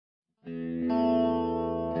Hi,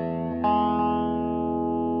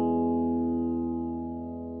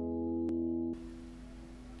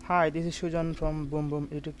 this is Shujan from Boom Boom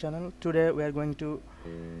YouTube channel. Today we are going to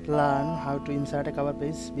learn how to insert a cover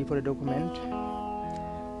page before a document.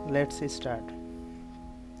 Let's start.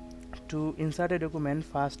 To insert a document,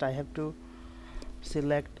 first I have to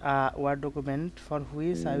select a Word document for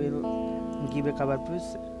which I will give a cover page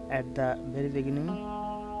at the very beginning.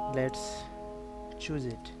 Let's choose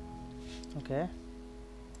it. Okay.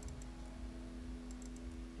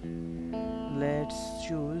 Let's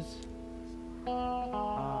choose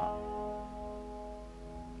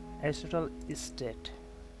Aristotle state.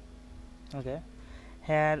 Okay,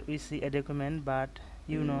 here we see a document, but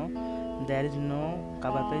there is no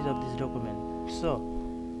cover page of this document, so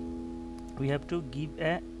we have to give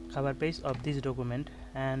a cover page of this document.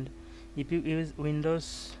 And if you use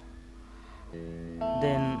Windows,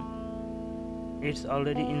 then it's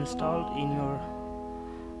already installed in your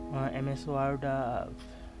MS Word,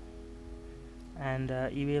 and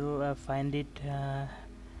you will find it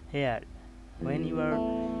here. When you are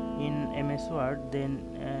in MS Word, then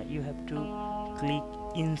you have to click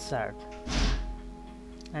insert,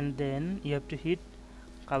 and then you have to hit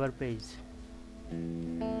cover page.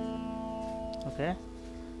 Okay,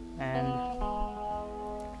 and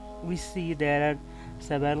we see there are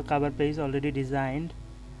several cover pages already designed.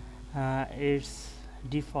 It's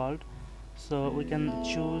default, so we can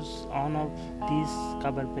choose one of these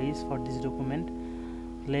cover page for this document.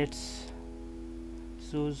 Let's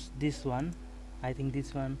choose this one. I think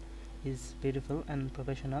this one is beautiful and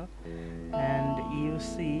professional. And you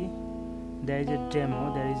see there is a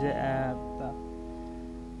demo, there is a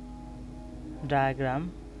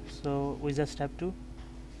diagram, so we just have to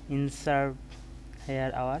insert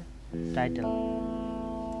here our title.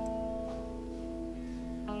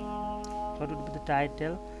 What would be the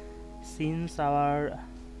title? Since our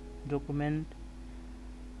document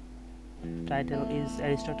title is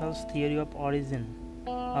Aristotle's theory of origin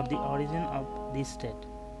of the state.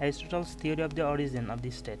 Aristotle's theory of the origin of the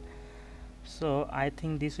state. So I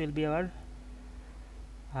think this will be our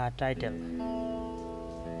title.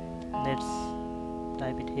 Let's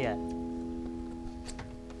type it here.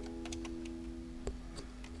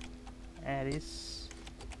 Aristotle's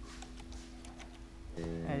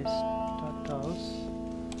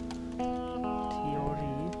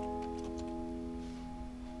theory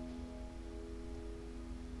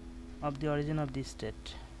of the origin of the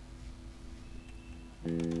state.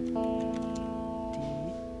 The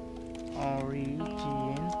origin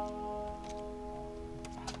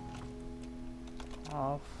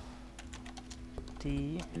of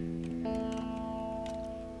the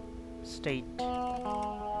state.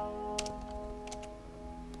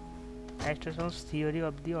 Aristotle's theory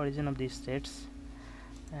of the origin of the states.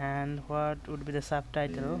 And what would be the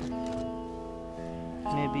subtitle?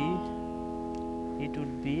 Maybe it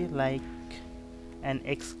would be like an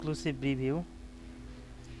exclusive review.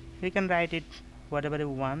 We can write it whatever you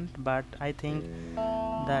want, but I think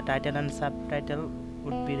the title and subtitle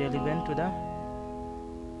would be relevant to the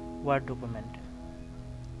Word document.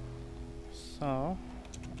 So,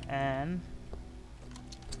 an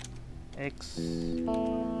exclusive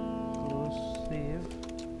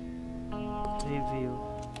review.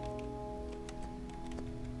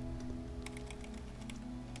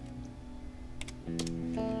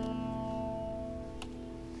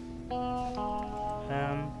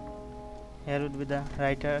 Here would be the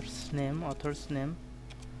writer's name, author's name.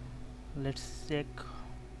 Let's check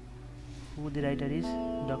who the writer is.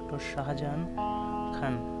 Dr. Shahjahan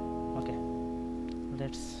Khan. Okay,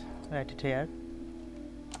 let's write it here.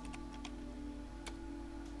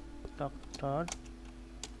 Dr.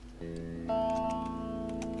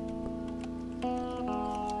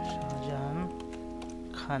 Shahjahan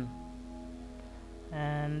Khan.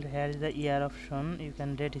 And here is the year option. You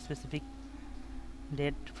can date specific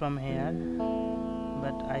date from here,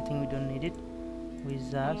 but I think we don't need it. We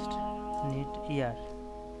just need year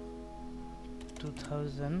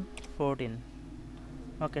 2014.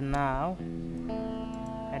 Okay, now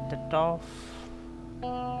at the top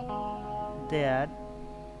there,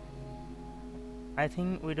 I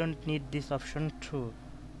think we don't need this option too,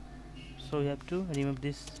 so we have to remove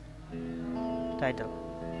this title.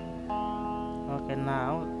 Okay,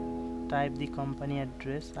 now type the company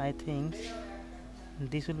address. I think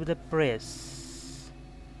this will be the press.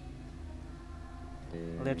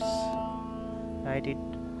 Let's write it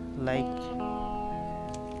like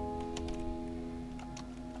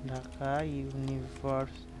Dhaka University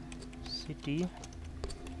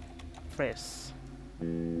Press.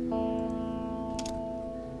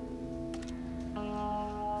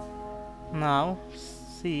 Now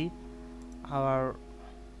see, our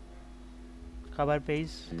cover page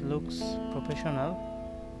looks professional.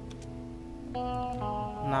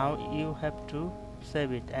 Now you have to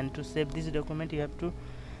save it, and to save this document you have to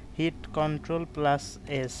hit Ctrl plus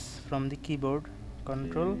S from the keyboard.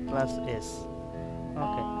 Ctrl plus S.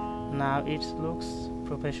 Okay, now it looks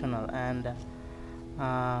professional and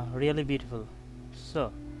really beautiful.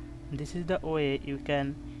 So this is the way you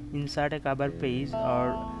can insert a cover page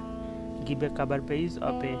or give a cover page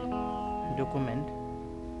of a document.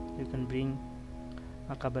 You can bring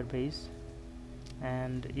a cover page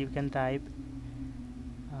and you can type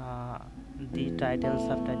the title,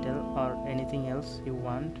 subtitle or anything else you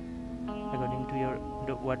want according to your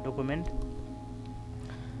Word document.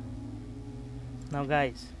 Now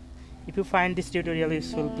guys, if you find this tutorial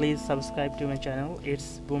useful, please subscribe to my channel.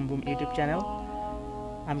 It's Boom Boom YouTube channel.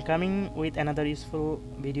 I'm coming with another useful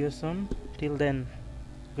video soon. Till then,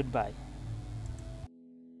 goodbye.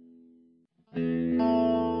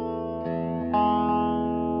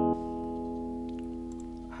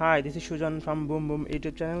 Hi, this is Shujan from Boom Boom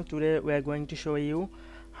YouTube channel. Today we are going to show you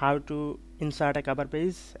how to insert a cover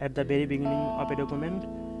page at the very beginning of a document.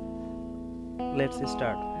 Let's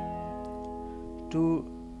start. To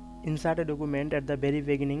insert a document at the very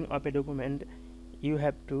beginning of a document, you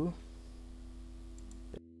have to...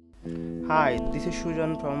 Hi, this is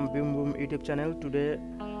Shujan from Boom Boom YouTube channel. Today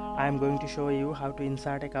I am going to show you how to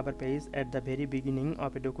insert a cover page at the very beginning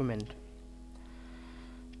of a document.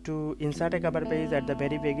 To insert a cover page at the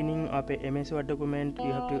very beginning of a MS Word document,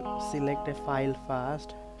 you have to select a file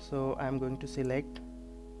first. So I am going to select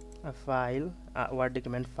a file, a Word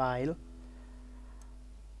document file.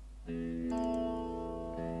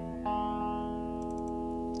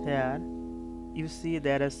 Here you see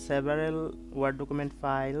there are several Word document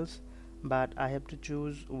files, but I have to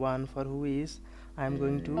choose one for which I am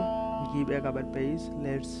going to give a cover page.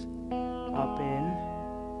 Let's open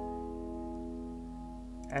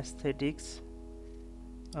aesthetics.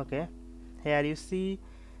 Okay, here you see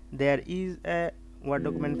there is a Word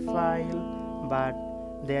document file, but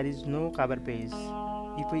there is no cover page.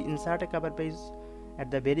 If we insert a cover page at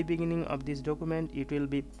the very beginning of this document, it will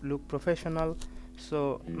be look professional.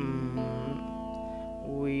 So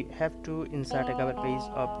we have to insert a cover page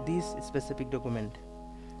of this specific document.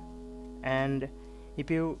 And if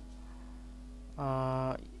you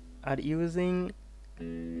are using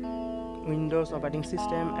Windows operating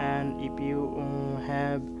system, and if you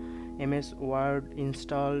have MS Word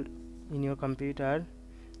installed in your computer,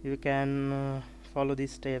 you can follow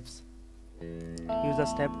these steps. Use the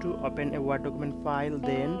step to open a Word document file,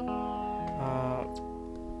 then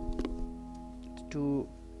to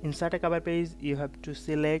insert a cover page you have to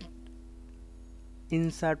select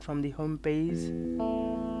insert from the home page,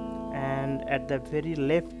 and at the very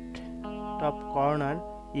left top corner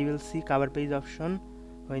you will see cover page option.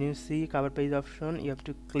 When you see cover page option, you have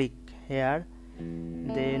to click here.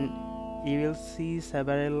 Then you will see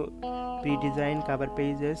several pre-designed cover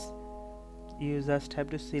pages. You just have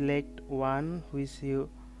to select one which you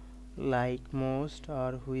like most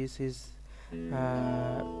or which is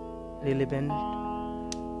relevant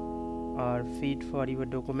or fit for your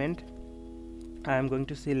document. I am going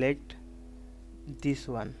to select this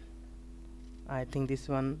one. I think this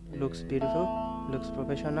one looks beautiful, looks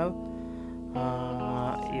professional.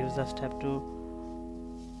 You just have to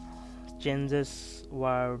change this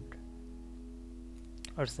word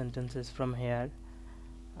or sentences from here.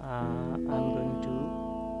 I'm going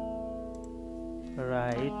to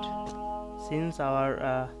write, since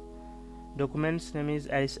our document's name is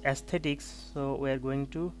aesthetics, so we are going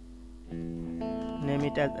to name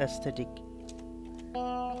it as aesthetic.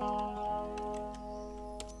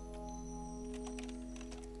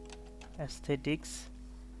 Aesthetics.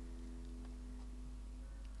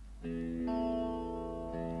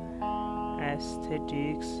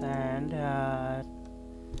 Aesthetics, and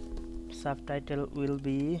subtitle will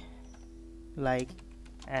be like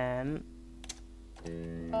an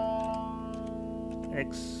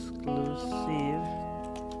exclusive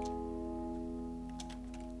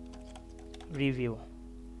review,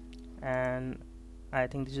 and I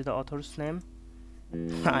think this is the author's name.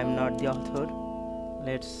 I'm not the author.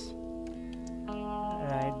 Let's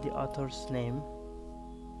write the author's name.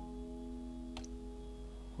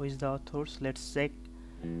 Who is the authors? Let's check.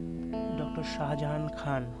 Dr. Shahjahan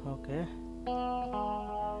Khan. Okay.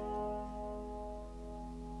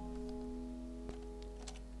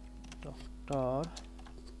 Dr.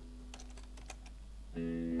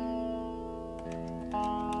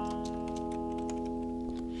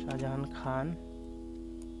 Shahjahan Khan.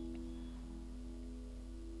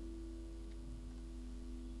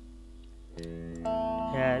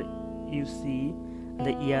 Here you see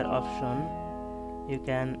the year option. You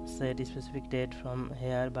can set a specific date from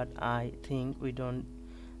here, but I think we don't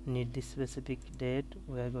need this specific date.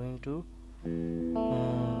 We are going to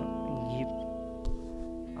give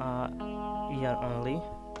a year only.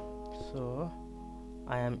 So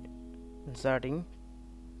I am inserting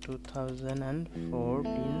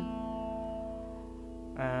 2014,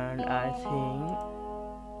 and I think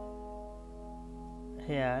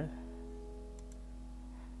here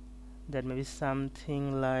there may be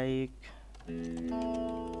something like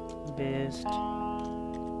best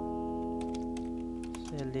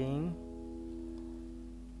selling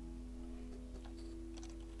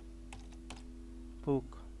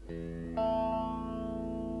book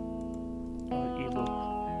or ebook.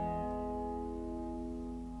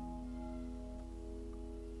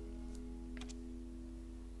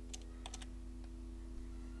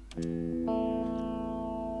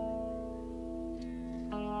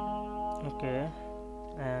 Okay,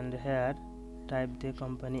 and here type the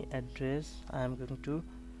company address. I am going to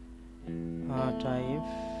type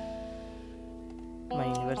my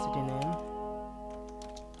university name.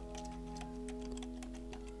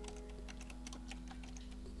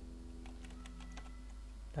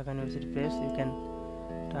 Dhaka University Press. You can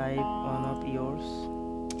type one of yours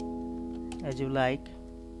as you like.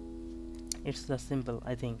 It's the simple,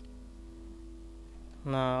 I think.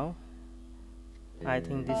 Now I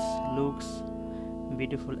think this looks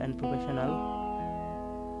beautiful and professional,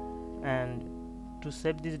 and to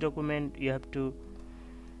save this document you have to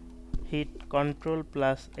hit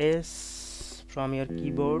Ctrl+S from your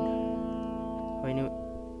keyboard. When you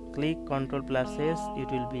click Ctrl+S, it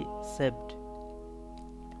will be saved.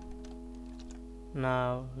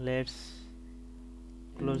 Now let's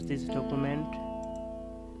close this document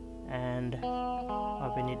and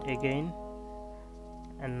open it again,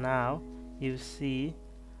 and now you see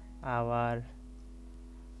our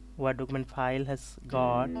Word document file has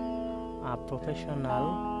got a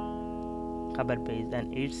professional cover page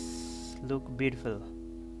and it's look beautiful.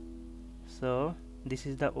 So this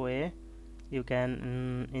is the way you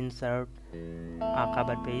can insert a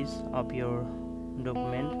cover page of your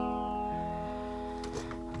document.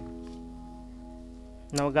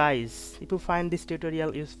 Now guys, if you find this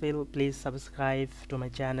tutorial useful, please subscribe to my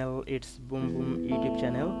channel. It's Boom Boom YouTube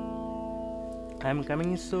channel. I am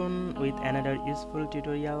coming soon with another useful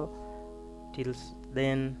tutorial. Till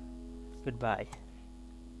then, goodbye.